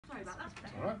Sorry about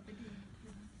that. All right.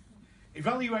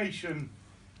 Evaluation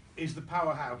is the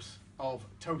powerhouse of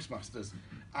Toastmasters.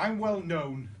 I'm well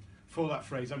known for that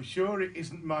phrase. I'm sure it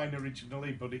isn't mine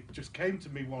originally, but it just came to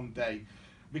me one day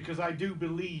because I do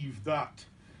believe that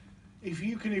if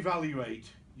you can evaluate,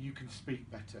 you can speak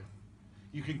better.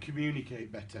 You can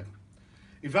communicate better.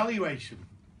 Evaluation,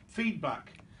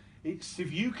 feedback, it's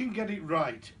if you can get it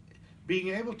right, being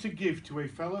able to give to a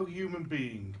fellow human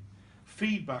being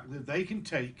feedback that they can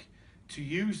take to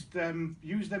use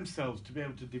themselves to be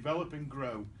able to develop and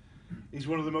grow is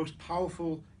one of the most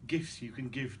powerful gifts you can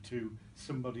give to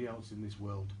somebody else in this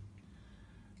world.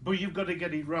 But you've got to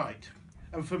get it right.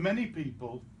 And for many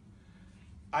people,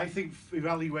 I think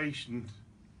evaluation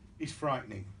is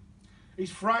frightening.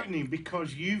 It's frightening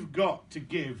because you've got to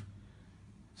give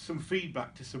some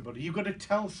feedback to somebody. You've got to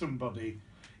tell somebody.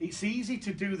 It's easy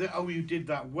to do that, oh, you did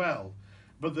that well.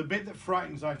 But the bit that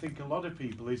frightens, I think, a lot of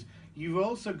people is you've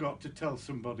also got to tell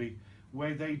somebody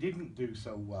where they didn't do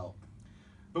so well.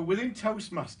 But within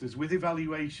Toastmasters, with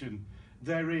evaluation,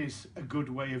 there is a good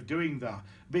way of doing that.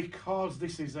 Because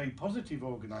this is a positive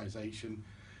organisation,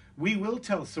 we will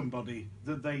tell somebody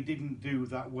that they didn't do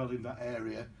that well in that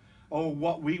area, or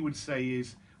what we would say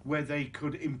is where they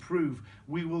could improve.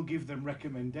 We will give them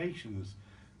recommendations.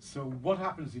 So what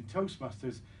happens in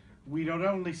Toastmasters, we not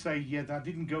only say, yeah, that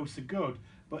didn't go so good,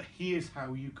 but here's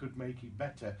how you could make it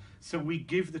better. So we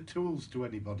give the tools to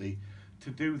anybody to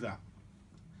do that.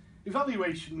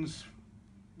 Evaluations,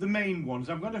 the main ones,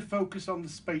 I'm going to focus on the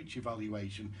speech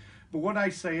evaluation, but what I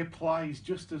say applies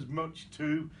just as much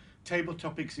to table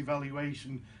topics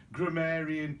evaluation,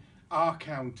 grammarian,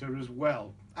 R-counter as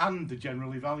well, and the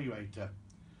general evaluator.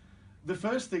 The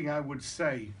first thing I would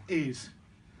say is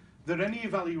that any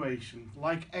evaluation,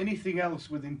 like anything else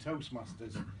within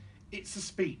Toastmasters, it's a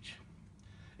speech.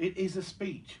 It is a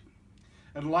speech.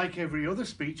 And like every other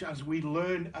speech, as we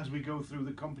learn as we go through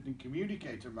the Competent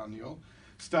Communicator Manual,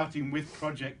 starting with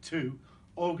Project 2,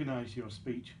 Organise Your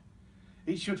Speech,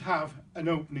 it should have an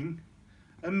opening,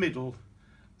 a middle,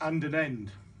 and an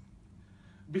end.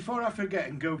 Before I forget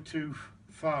and go too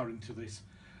far into this,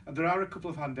 and there are a couple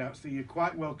of handouts that you're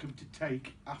quite welcome to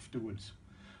take afterwards.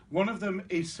 One of them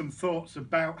is some thoughts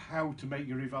about how to make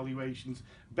your evaluations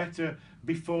better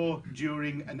before,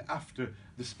 during, and after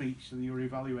the speech that you're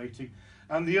evaluating.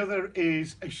 And the other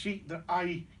is a sheet that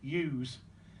I use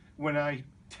when I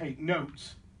take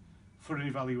notes for an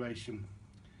evaluation.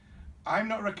 I'm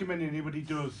not recommending anybody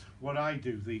does what I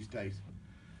do these days,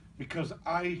 because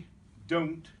I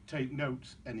don't take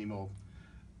notes anymore.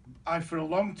 I, for a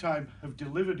long time, have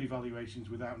delivered evaluations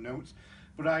without notes,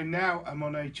 but I now am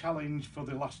on a challenge for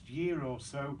the last year or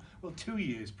so, well, 2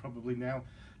 years probably now,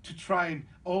 to try and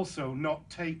also not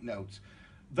take notes.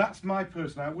 That's my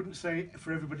person. I wouldn't say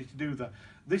for everybody to do that.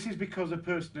 This is because a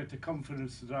person at a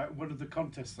conference, one of the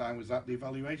contests I was at, the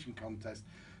evaluation contest,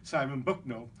 Simon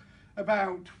Bucknell,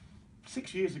 about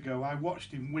 6 years ago, I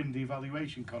watched him win the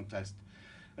evaluation contest.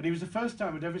 And it was the first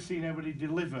time I'd ever seen anybody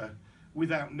deliver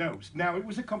without notes. Now, it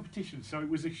was a competition, so it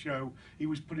was a show. He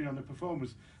was putting on a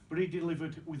performance, but he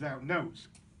delivered without notes.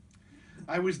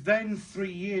 I was then,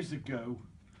 3 years ago,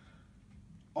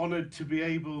 honoured to be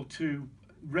able to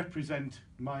represent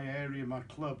my area, my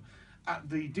club, at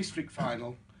the district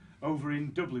final over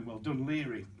in Dublin, well,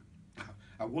 Dunleary.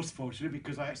 I was fortunate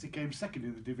because I actually came second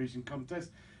in the division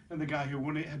contest, and the guy who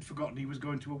won it had forgotten he was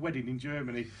going to a wedding in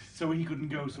Germany, so he couldn't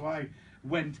go, so I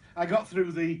went. I got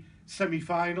through the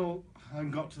semi-final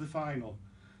and got to the final.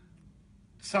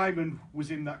 Simon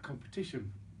was in that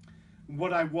competition.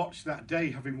 What I watched that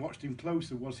day, having watched him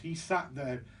closer, was he sat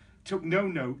there, took no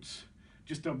notes,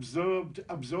 just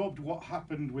absorbed what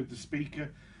happened with the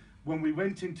speaker. When we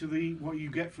went into what you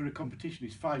get for a competition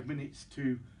is 5 minutes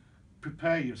to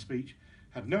prepare your speech,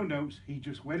 had no notes, he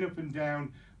just went up and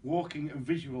down, walking and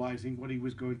visualising what he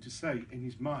was going to say in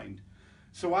his mind.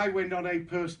 So I went on a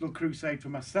personal crusade for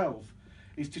myself,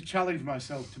 is to challenge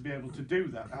myself to be able to do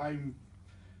that. I'm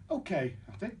okay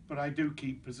at it, but I do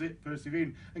keep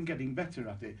persevering and getting better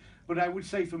at it. But I would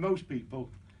say for most people,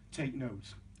 take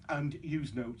notes and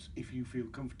use notes if you feel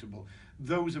comfortable.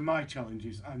 Those are my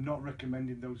challenges. I'm not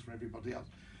recommending those for everybody else,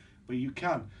 but you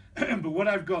can. But what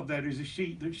I've got there is a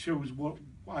sheet that shows what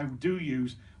I do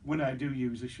use when I do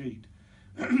use a sheet.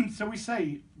 So we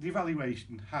say the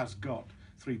evaluation has got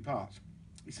 3 parts.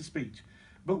 It's a speech,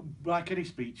 but like any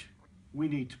speech, we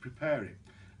need to prepare it,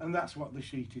 and that's what the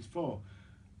sheet is for,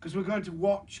 because we're going to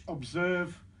watch,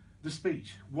 observe the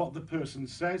speech, what the person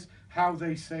says, how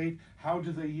they say it, how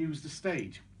do they use the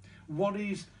stage, what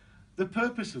is the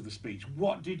purpose of the speech,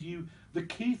 the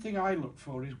key thing I look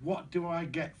for is what do I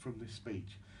get from this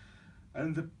speech.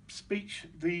 And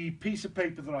the piece of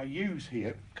paper that I use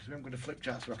here, because I'm going to flip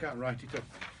chart so I can't write it up,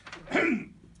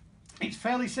 it's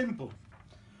fairly simple.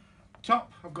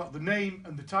 Top, I've got the name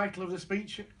and the title of the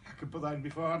speech. I can put that in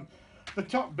beforehand. The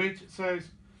top bit says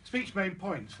speech main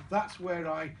points. That's where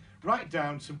I write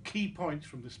down some key points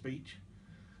from the speech,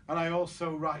 and I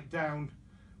also write down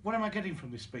what am I getting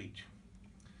from this speech.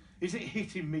 Is it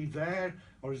hitting me there,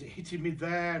 or is it hitting me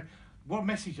there? What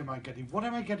message am I getting? What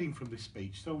am I getting from this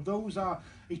speech? So those are,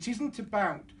 it isn't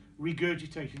about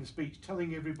regurgitating the speech,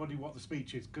 telling everybody what the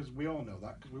speech is, because we all know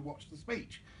that, because we watched the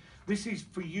speech. This is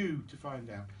for you to find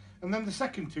out. And then the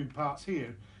second two parts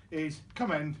here is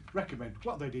commend, recommend,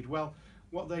 what they did well,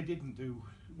 what they didn't do,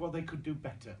 what they could do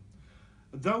better.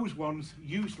 Those ones,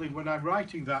 usually when I'm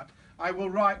writing that, I will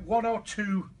write one or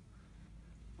two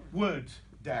words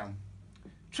down,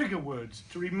 trigger words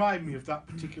to remind me of that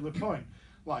particular point.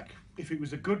 Like, if it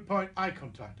was a good point, eye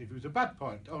contact. If it was a bad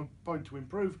point, or point to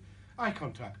improve, eye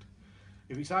contact.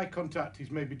 If it's eye contact, is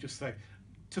maybe just say,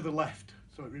 to the left.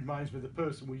 So it reminds me of the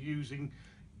person we're using,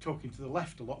 talking to the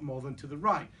left a lot more than to the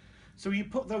right. So you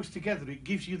put those together, it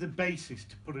gives you the basis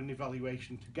to put an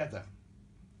evaluation together.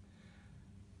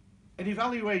 An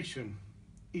evaluation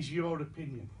is your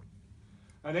opinion.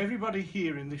 And everybody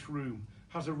here in this room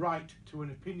has a right to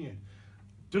an opinion.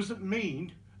 Doesn't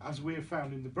mean, as we have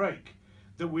found in the break,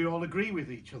 that we all agree with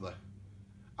each other.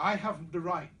 I have the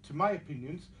right to my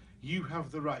opinions, you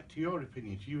have the right to your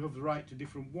opinions, you have the right to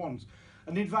different ones.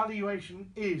 An evaluation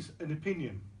is an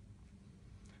opinion.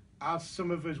 As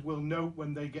some of us will note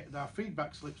when they get their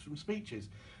feedback slips from speeches,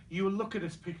 you will look at a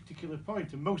particular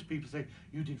point and most people say,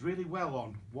 you did really well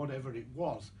on whatever it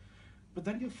was. But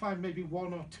then you'll find maybe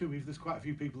one or two, if there's quite a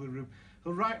few people in the room,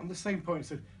 who'll write on the same point and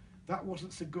say, that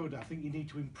wasn't so good, I think you need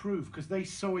to improve, because they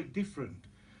saw it different.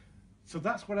 So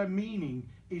that's what I'm meaning,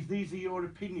 is these are your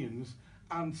opinions,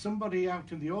 and somebody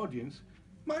out in the audience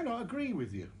might not agree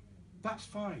with you. That's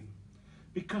fine,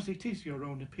 because it is your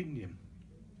own opinion.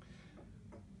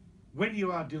 When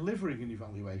you are delivering an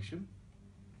evaluation,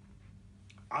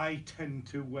 I tend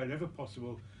to, wherever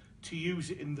possible, to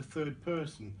use it in the third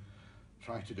person.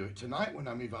 Try to do it tonight when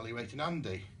I'm evaluating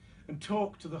Andy, and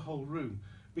talk to the whole room,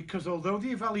 because although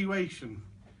the evaluation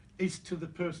is to the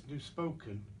person who's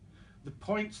spoken, the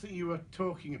points that you are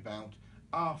talking about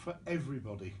are for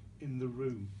everybody in the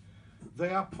room. They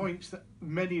are points that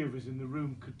many of us in the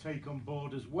room could take on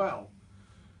board as well.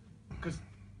 Because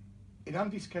in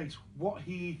Andy's case, what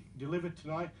he delivered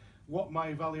tonight, what my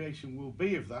evaluation will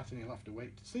be of that, and he'll have to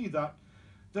wait to see that,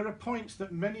 there are points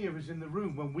that many of us in the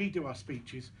room, when we do our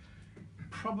speeches,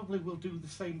 probably will do the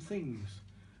same things.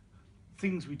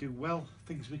 Things we do well,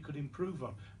 things we could improve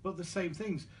on, but the same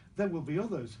things. There will be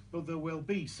others, but there will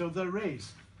be. So there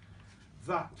is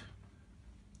that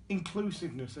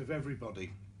inclusiveness of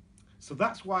everybody. So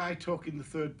that's why I talk in the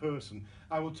third person.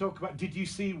 I will talk about, did you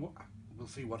see what, we'll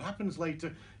see what happens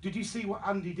later, did you see what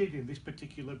Andy did in this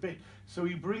particular bit? So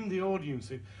you bring the audience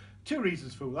in. Two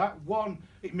reasons for that. One,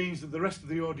 it means that the rest of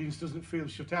the audience doesn't feel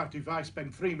shut out if I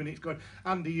spend 3 minutes going,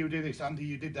 Andy, you did this, Andy,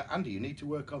 you did that, Andy, you need to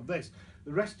work on this.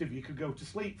 The rest of you could go to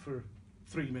sleep for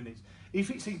 3 minutes.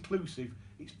 If it's inclusive,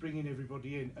 it's bringing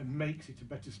everybody in and makes it a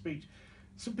better speech.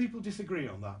 Some people disagree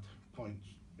on that point.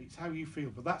 It's how you feel,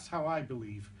 but that's how I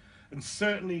believe. And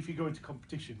certainly if you go into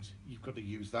competitions, you've got to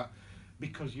use that,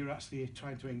 because you're actually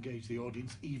trying to engage the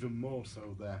audience even more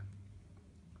so there.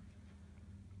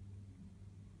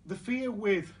 The fear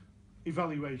with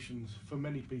evaluations for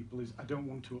many people is, I don't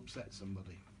want to upset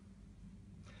somebody.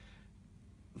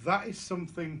 That is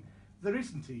something that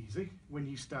isn't easy when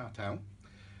you start out,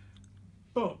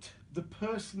 but the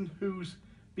person who's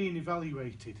being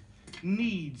evaluated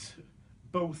needs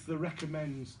both the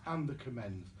recommends and the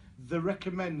commends. The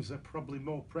recommends are probably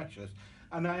more precious,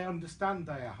 and I understand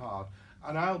they are hard,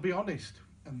 and I'll be honest,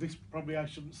 and this probably I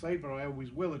shouldn't say, but I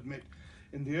always will admit,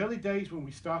 in the early days when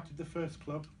we started the first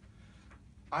club,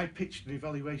 I pitched an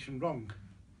evaluation wrong,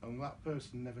 and that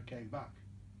person never came back.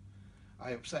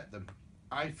 I upset them.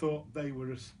 I thought they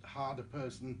were a harder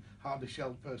person, harder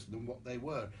shelled person than what they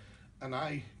were, and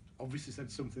I obviously said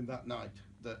something that night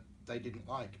that they didn't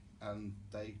like, and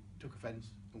they took offence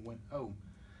and went home.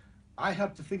 I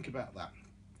had to think about that,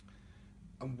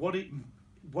 and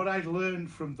what I learned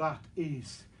from that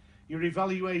is your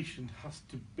evaluation has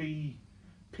to be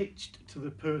pitched to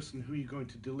the person who you're going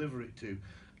to deliver it to.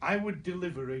 I would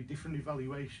deliver a different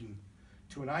evaluation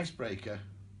to an icebreaker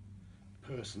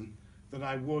person than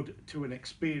I would to an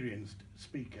experienced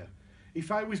speaker.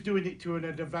 If I was doing it to an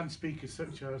advanced speaker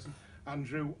such as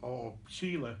Andrew or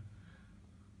Sheila,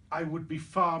 I would be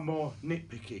far more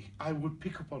nitpicky. I would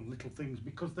pick up on little things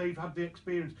because they've had the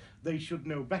experience. They should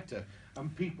know better,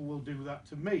 and people will do that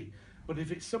to me. But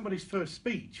if it's somebody's first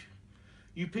speech,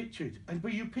 you pitch it,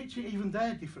 but you pitch it even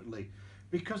there differently.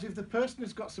 Because if the person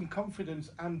has got some confidence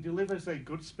and delivers a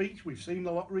good speech, we've seen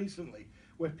a lot recently,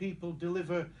 where people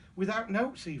deliver without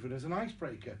notes even as an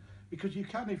icebreaker. Because you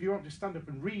can, if you want to stand up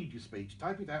and read your speech,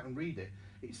 type it out and read it.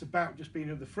 It's about just being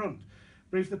at the front.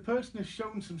 But if the person has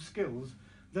shown some skills,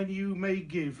 then you may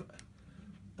give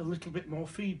a little bit more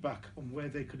feedback on where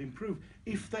they could improve.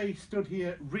 If they stood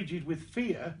here rigid with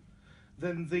fear,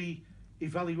 then the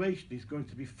evaluation is going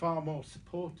to be far more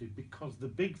supportive, because the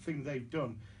big thing they've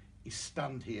done is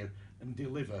stand here and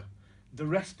deliver. The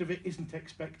rest of it isn't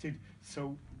expected,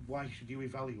 so why should you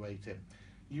evaluate it?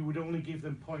 You would only give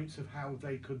them points of how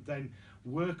they could then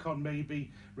work on,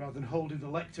 maybe, rather than holding the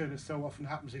lectern, as so often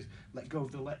happens, is let go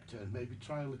of the lectern, maybe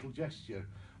try a little gesture,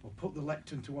 or put the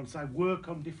lectern to one side, work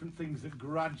on different things that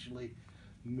gradually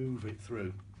move it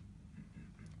through.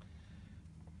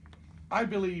 I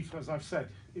believe, as I've said,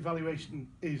 evaluation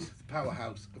is the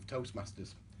powerhouse of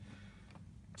Toastmasters.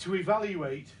 To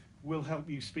evaluate will help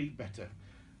you speak better.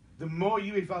 The more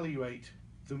you evaluate,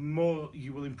 the more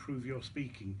you will improve your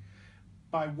speaking.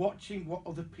 By watching what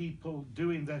other people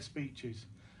do in their speeches,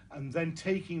 and then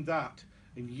taking that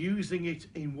and using it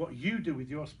in what you do with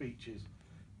your speeches,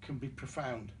 can be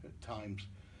profound at times.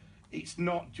 It's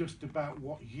not just about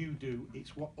what you do,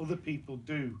 it's what other people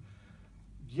do.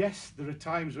 Yes, there are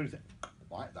times when you think,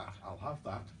 like that, I'll have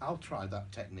that, I'll try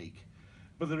that technique.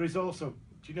 But there is also,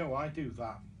 do you know, I do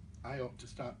that. I ought to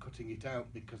start cutting it out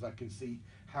because I can see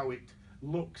how it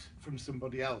looks from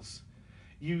somebody else.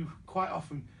 You quite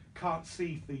often can't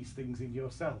see these things in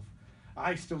yourself.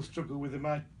 I still struggle with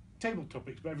my table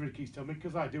topics, but everybody keeps telling me,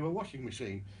 because I do a washing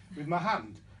machine with my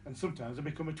hand, and sometimes I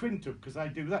become a twin tub because I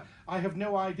do that. I have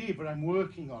no idea, but I'm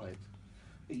working on it.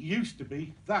 It used to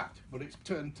be that, but it's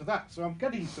turned to that, so I'm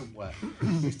getting somewhere.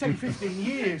 It's taken 15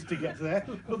 years to get there,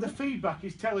 but the feedback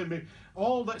is telling me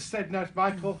all that's said now is,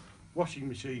 Michael, washing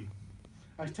machine.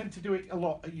 I tend to do it a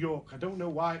lot at York. I don't know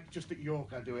why, just at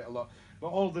York I do it a lot. But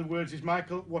all the words is,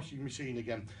 Michael, washing machine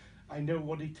again. I know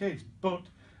what it is, but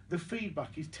the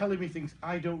feedback is telling me things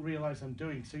I don't realise I'm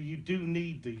doing, so you do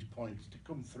need these points to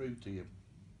come through to you.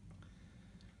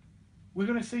 We're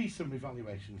going to see some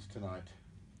evaluations tonight.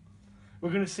 We're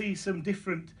going to see some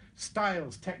different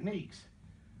styles, techniques.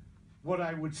 What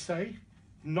I would say,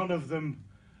 none of them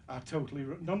are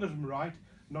none of them right,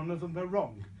 none of them are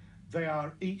wrong. They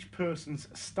are each person's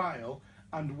style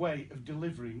and way of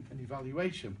delivering an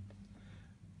evaluation.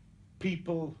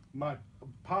 People, my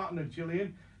partner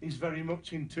Gillian is very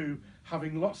much into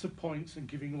having lots of points and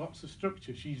giving lots of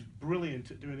structure. She's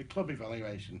brilliant at doing a club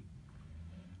evaluation.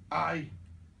 I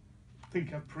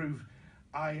think I've proved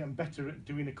I am better at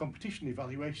doing a competition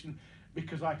evaluation,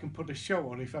 because I can put a show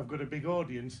on if I've got a big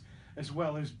audience, as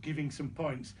well as giving some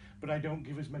points, but I don't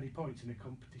give as many points in a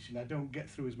competition. I don't get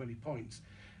through as many points.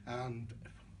 And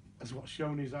as what's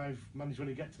shown is I've managed, when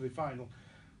I get to the final,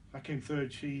 I came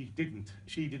third, she didn't.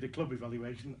 She did a club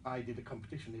evaluation, I did a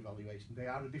competition evaluation. They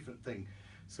are a different thing.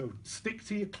 So stick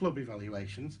to your club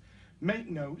evaluations, make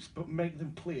notes, but make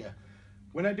them clear.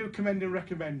 When I do commend and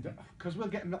recommend, because we'll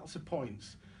get lots of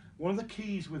points, one of the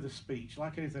keys with a speech,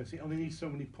 like anything else, it only needs so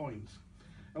many points.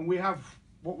 And we have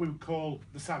what we would call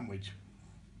the sandwich.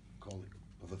 Call it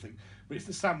other thing, but it's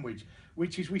the sandwich,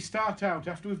 which is we start out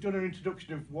after we've done our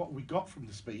introduction of what we got from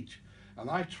the speech, and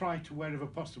I try to, wherever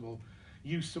possible,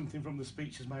 use something from the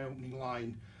speech as my opening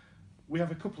line. We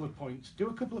have a couple of points. Do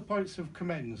a couple of points of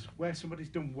commends where somebody's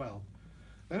done well,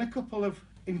 then a couple of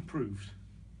improved,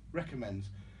 recommends,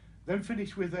 then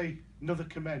finish with another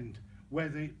commend where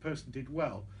the person did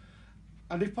well,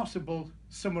 and if possible,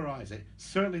 summarise it.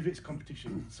 Certainly if it's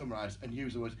competition, summarise and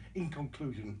use the words in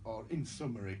conclusion or in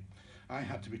summary. I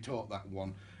had to be taught that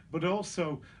one. But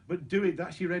also, do it,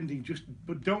 that's your ending,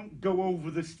 but don't go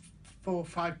over this 4 or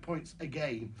 5 points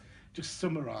again. Just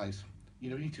summarise. You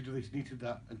know, you need to do this, you need to do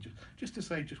that, and just to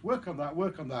say, just work on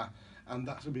that, and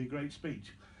that's going to be a great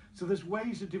speech. So there's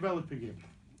ways of developing it.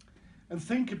 And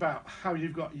think about how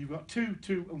you've got 2,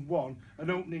 2 and 1, an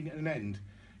opening and an end.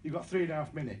 You've got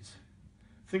 3.5 minutes.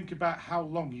 Think about how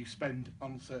long you spend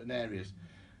on certain areas.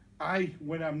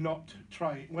 When I'm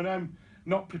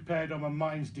not prepared or my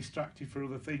mind's distracted for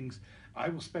other things, I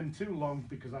will spend too long,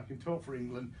 because I can talk for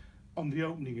England, on the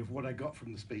opening of what I got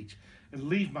from the speech, and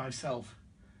leave myself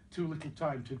too little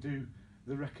time to do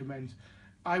the recommends.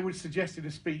 I would suggest in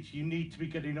a speech you need to be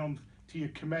getting on to your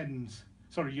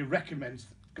recommends,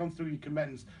 gone through your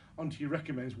commends onto your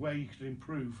recommends, where you could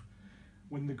improve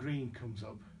when the green comes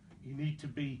up. You need to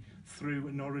be through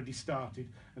and already started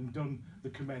and done the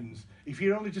commends. If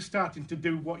you're only just starting to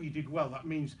do what you did well, that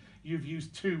means you've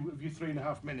used 2 of your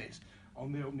 3.5 minutes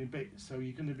on the opening bit, so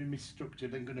you're going to be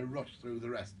misstructured and going to rush through the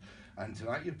rest. And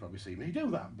tonight you'll probably see me do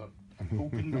that, but I'm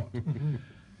hoping not.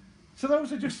 So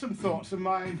those are just some thoughts of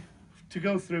mine to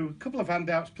go through. A couple of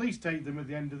handouts, please take them at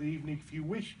the end of the evening if you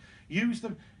wish. Use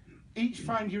them. Each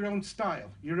find your own style,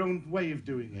 your own way of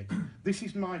doing it. This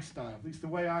is my style. This is the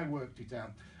way I worked it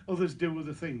out. Others do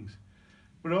other things.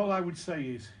 But all I would say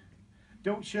is,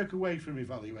 don't shirk away from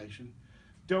evaluation.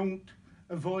 Don't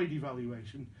avoid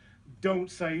evaluation.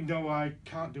 Don't say, no, I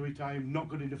can't do it, I'm not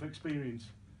good enough experience.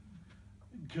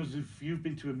 Because if you've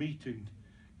been to a meeting,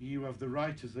 you have the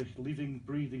right as a living,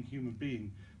 breathing human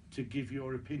being to give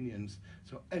your opinions.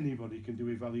 So anybody can do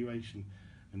evaluation.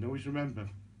 And always remember,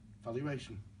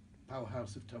 evaluation,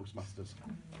 Powerhouse of Toastmasters.